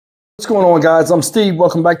What's going on, guys? I'm Steve.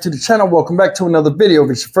 Welcome back to the channel. Welcome back to another video. If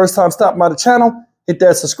it's your first time stopping by the channel, hit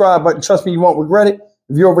that subscribe button. Trust me, you won't regret it.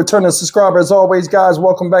 If you're a returning subscriber, as always, guys,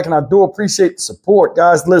 welcome back, and I do appreciate the support.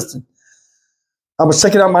 Guys, listen, I was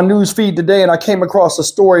checking out my news feed today, and I came across a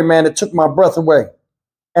story, man, that took my breath away.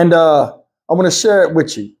 And I want to share it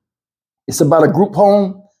with you. It's about a group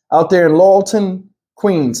home out there in Laurelton,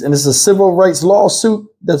 Queens, and it's a civil rights lawsuit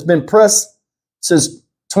that's been pressed since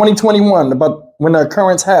 2021 about when the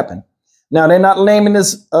occurrence happened. Now, they're not naming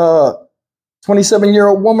this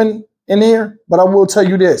 27-year-old woman in here, but I will tell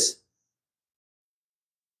you this.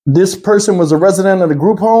 This person was a resident of the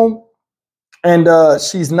group home, and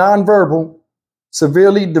she's nonverbal,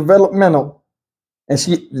 severely developmental, and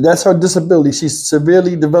that's her disability. She's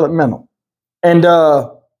severely developmental. And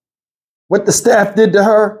what the staff did to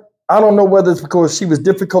her, I don't know whether it's because she was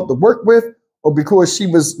difficult to work with or because she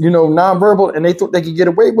was, nonverbal and they thought they could get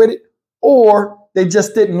away with it, or they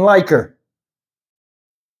just didn't like her.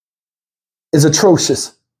 Is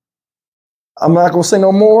atrocious. I'm not going to say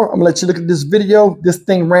no more. I'm going to let you look at this video. This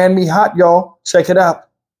thing ran me hot, y'all. Check it out.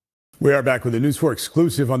 We are back with a News 4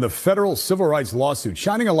 exclusive on the federal civil rights lawsuit,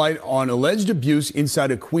 shining a light on alleged abuse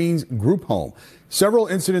inside a Queens group home. Several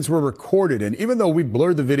incidents were recorded, and even though we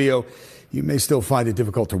blurred the video, you may still find it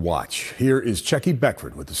difficult to watch. Here is Checky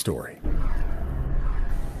Beckford with the story.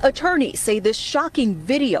 Attorneys say this shocking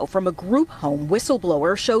video from a group home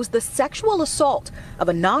whistleblower shows the sexual assault of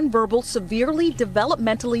a nonverbal, severely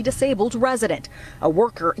developmentally disabled resident, a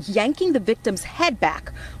worker yanking the victim's head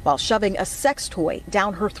back while shoving a sex toy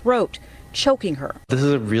down her throat, choking her. This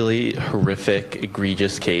is a really horrific,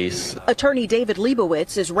 egregious case. Attorney David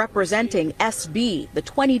Leibowitz is representing SB, the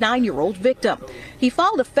 29-year-old victim. He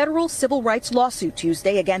filed a federal civil rights lawsuit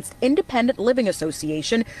Tuesday against Independent Living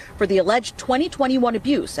Association for the alleged 2021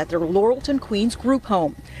 abuse at their Laurelton, Queens group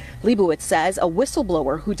home. Leibowitz says a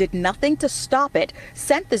whistleblower who did nothing to stop it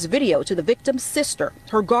sent this video to the victim's sister,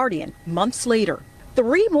 her guardian, months later.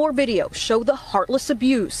 3 more videos show the heartless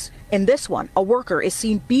abuse. In this one, a worker is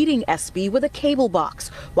seen beating SB with a cable box,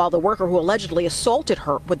 while the worker who allegedly assaulted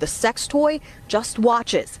her with the sex toy just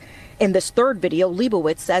watches. In this third video,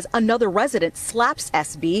 Leibowitz says another resident slaps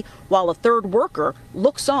SB while a third worker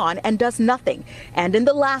looks on and does nothing. And in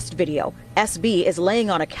the last video, SB is laying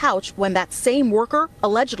on a couch when that same worker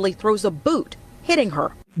allegedly throws a boot, hitting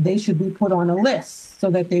her. They should be put on a list so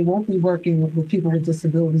that they won't be working with people with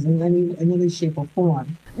disabilities in any shape or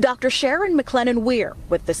form. Dr. Sharon McLennan-Weir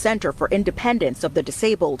with the Center for Independence of the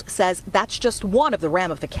Disabled says that's just one of the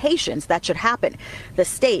ramifications that should happen. The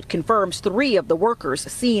state confirms 3 of the workers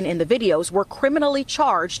seen in the videos were criminally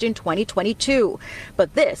charged in 2022.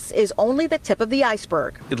 But this is only the tip of the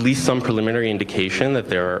iceberg. At least some preliminary indication that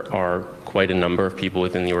there are quite a number of people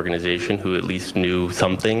within the organization who at least knew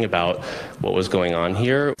something about what was going on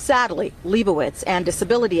here. Sadly, Leibowitz and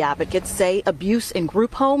disability advocates say abuse in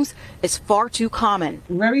group homes is far too common.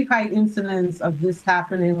 Very high incidence of this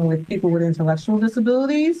happening with people with intellectual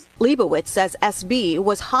disabilities. Leibowitz says SB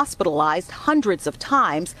was hospitalized hundreds of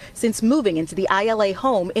times since moving into the ILA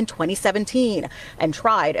home in 2017 and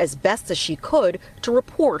tried as best as she could to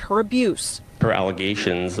report her abuse. Her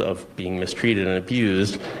allegations of being mistreated and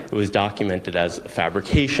abused, it was documented as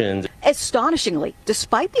fabrications. Astonishingly,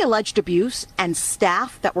 despite the alleged abuse and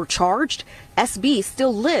staff that were charged, SB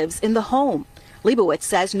still lives in the home. Leibowitz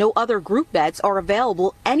says no other group beds are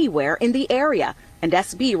available anywhere in the area, and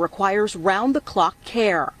SB requires round-the-clock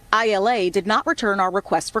care. ILA did not return our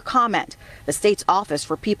request for comment. The state's Office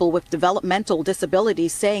for People with Developmental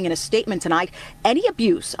Disabilities saying in a statement tonight, any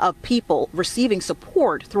abuse of people receiving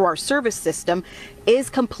support through our service system is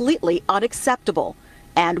completely unacceptable.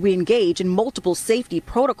 And we engage in multiple safety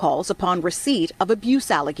protocols upon receipt of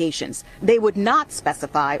abuse allegations. They would not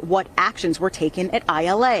specify what actions were taken at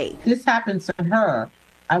ILA. This happens to her.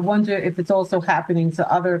 I wonder if it's also happening to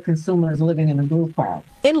other consumers living in a group home.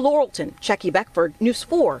 In Laurelton, Checky Beckford, News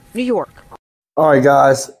 4, New York. All right,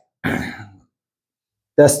 guys.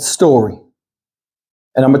 That's the story.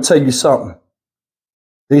 And I'm going to tell you something.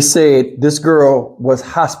 They said this girl was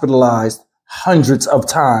hospitalized hundreds of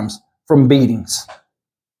times from beatings.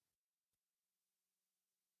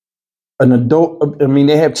 An adult,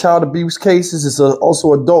 they have child abuse cases. It's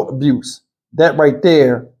also adult abuse. That right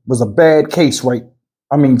there was a bad case, right?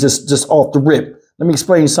 Just off the rip. Let me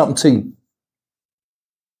explain something to you.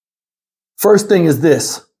 First thing is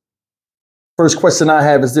this. First question I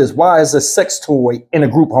have is this. Why is a sex toy in a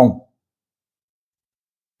group home?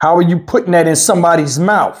 How are you putting that in somebody's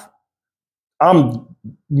mouth? I'm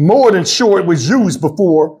more than sure it was used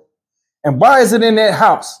before. And why is it in that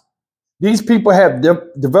house? these people have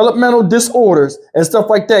developmental disorders and stuff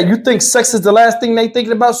like that. You think sex is the last thing they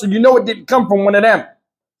thinking about, so you know it didn't come from one of them.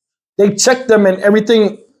 They checked them and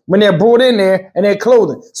everything when they're brought in there and their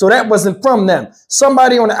clothing. So that wasn't from them.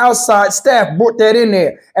 Somebody on the outside staff brought that in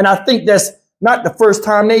there. And I think that's not the first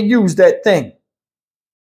time they used that thing.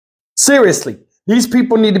 Seriously, these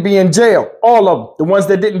people need to be in jail. All of them. The ones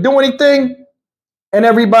that didn't do anything and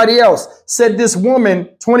everybody else. Said this woman,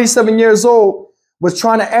 27 years old, was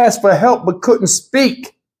trying to ask for help but couldn't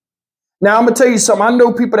speak. Now, I'm going to tell you something. I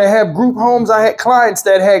know people that have group homes. I had clients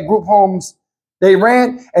that had group homes they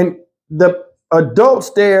ran, and the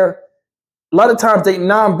adults there, a lot of times they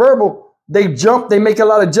nonverbal, they jump, they make a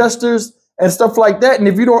lot of gestures and stuff like that. And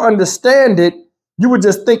if you don't understand it, you would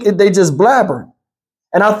just think they just blabbering.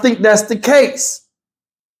 And I think that's the case.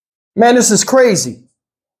 Man, this is crazy.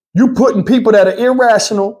 You putting people that are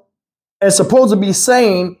irrational and supposed to be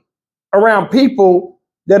sane around people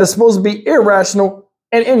that are supposed to be irrational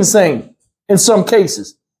and insane in some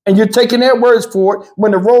cases. And you're taking their words for it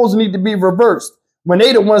when the roles need to be reversed, when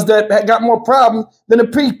they the ones that got more problems than the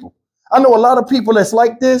people. I know a lot of people that's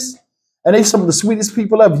like this, and they some of the sweetest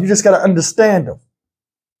people ever. You just got to understand them.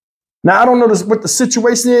 Now, I don't know what the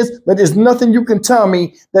situation is, but there's nothing you can tell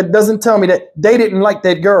me that doesn't tell me that they didn't like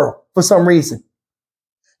that girl for some reason.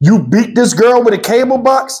 You beat this girl with a cable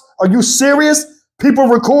box? Are you serious? People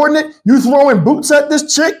recording it? You throwing boots at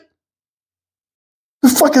this chick? The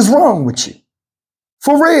fuck is wrong with you?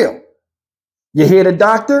 For real. You hear the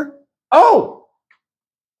doctor? Oh,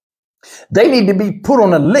 they need to be put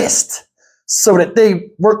on a list so that they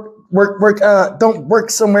don't work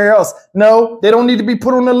somewhere else. No, they don't need to be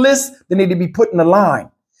put on a list. They need to be put in a line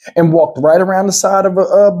and walked right around the side of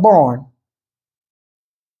a barn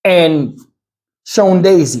and shown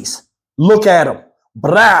daisies. Look at them.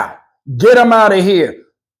 Blah. Get them out of here.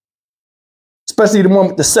 Especially the one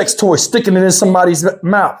with the sex toy sticking it in somebody's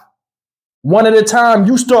mouth. One at a time,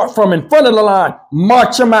 you start from in front of the line.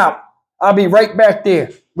 March them out. I'll be right back there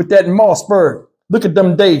with that Mossberg. Look at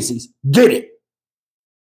them daisies. Get it.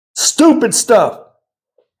 Stupid stuff.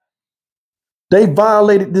 They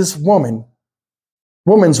violated this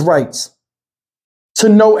woman's rights to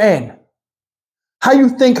no end. How you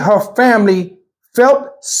think her family felt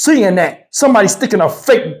seeing that? Somebody sticking a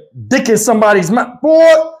fake dick in somebody's mouth.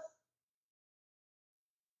 Boy,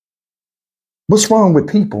 what's wrong with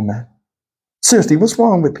people, man? Seriously, what's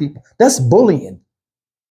wrong with people? That's bullying.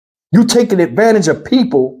 You taking advantage of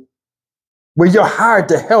people where you're hired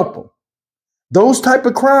to help them. Those type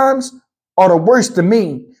of crimes are the worst to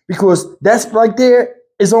me, because that's right there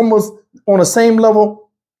is almost on the same level,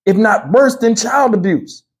 if not worse than child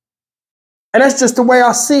abuse. And that's just the way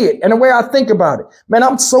I see it and the way I think about it. Man,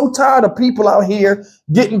 I'm so tired of people out here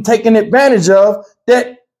getting taken advantage of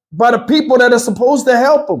that by the people that are supposed to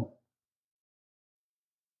help them.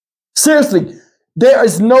 Seriously, there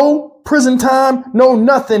is no prison time, no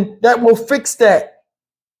nothing that will fix that.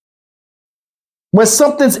 When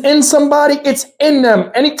something's in somebody, it's in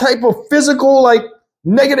them. Any type of physical, like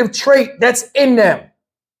negative trait, that's in them.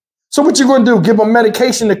 So what you going to do? Give them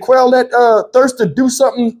medication to quell that thirst to do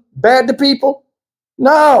something bad to people?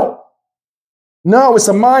 No. No, it's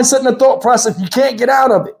a mindset and a thought process. You can't get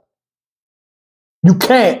out of it. You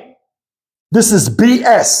can't. This is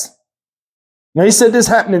BS. Now, he said this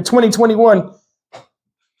happened in 2021.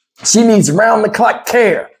 She needs round-the-clock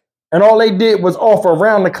care. And all they did was offer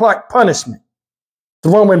round-the-clock punishment.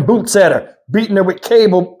 Throwing boots at her, beating her with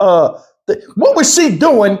cable. What was she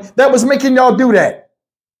doing that was making y'all do that?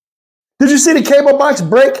 Did you see the cable box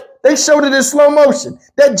break? They showed it in slow motion.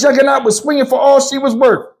 That juggernaut was swinging for all she was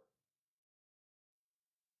worth.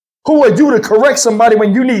 Who are you to correct somebody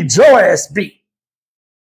when you need your ass beat?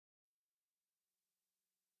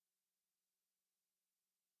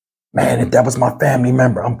 Man, if that was my family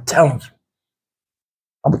member, I'm telling you,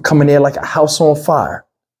 I would come in there like a house on fire,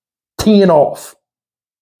 teeing off.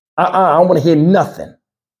 I don't want to hear nothing.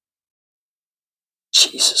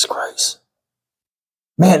 Jesus Christ.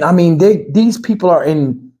 Man, I mean, these people are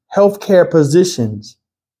in healthcare positions.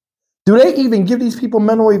 Do they even give these people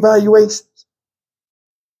mental evaluations?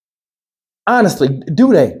 Honestly,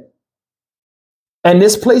 do they? And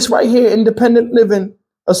this place right here, Independent Living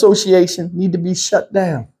Association, need to be shut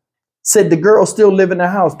down. Said the girl still live in the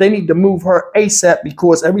house. They need to move her ASAP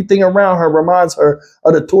because everything around her reminds her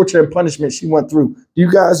of the torture and punishment she went through. Do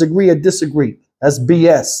you guys agree or disagree? That's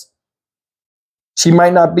BS. She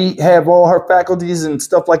might not have all her faculties and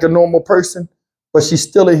stuff like a normal person, but she's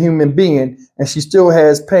still a human being, and she still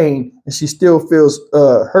has pain, and she still feels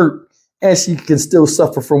hurt, and she can still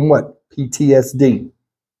suffer from what? PTSD.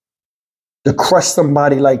 To crush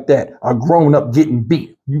somebody like that, a grown up getting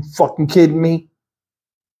beat. You fucking kidding me?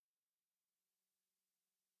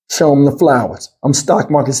 Show them the flowers. I'm Stock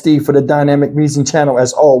Market Steve for the Dynamic Reason channel.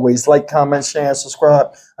 As always, like, comment, share, and subscribe.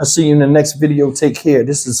 I'll see you in the next video. Take care.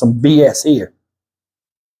 This is some BS here.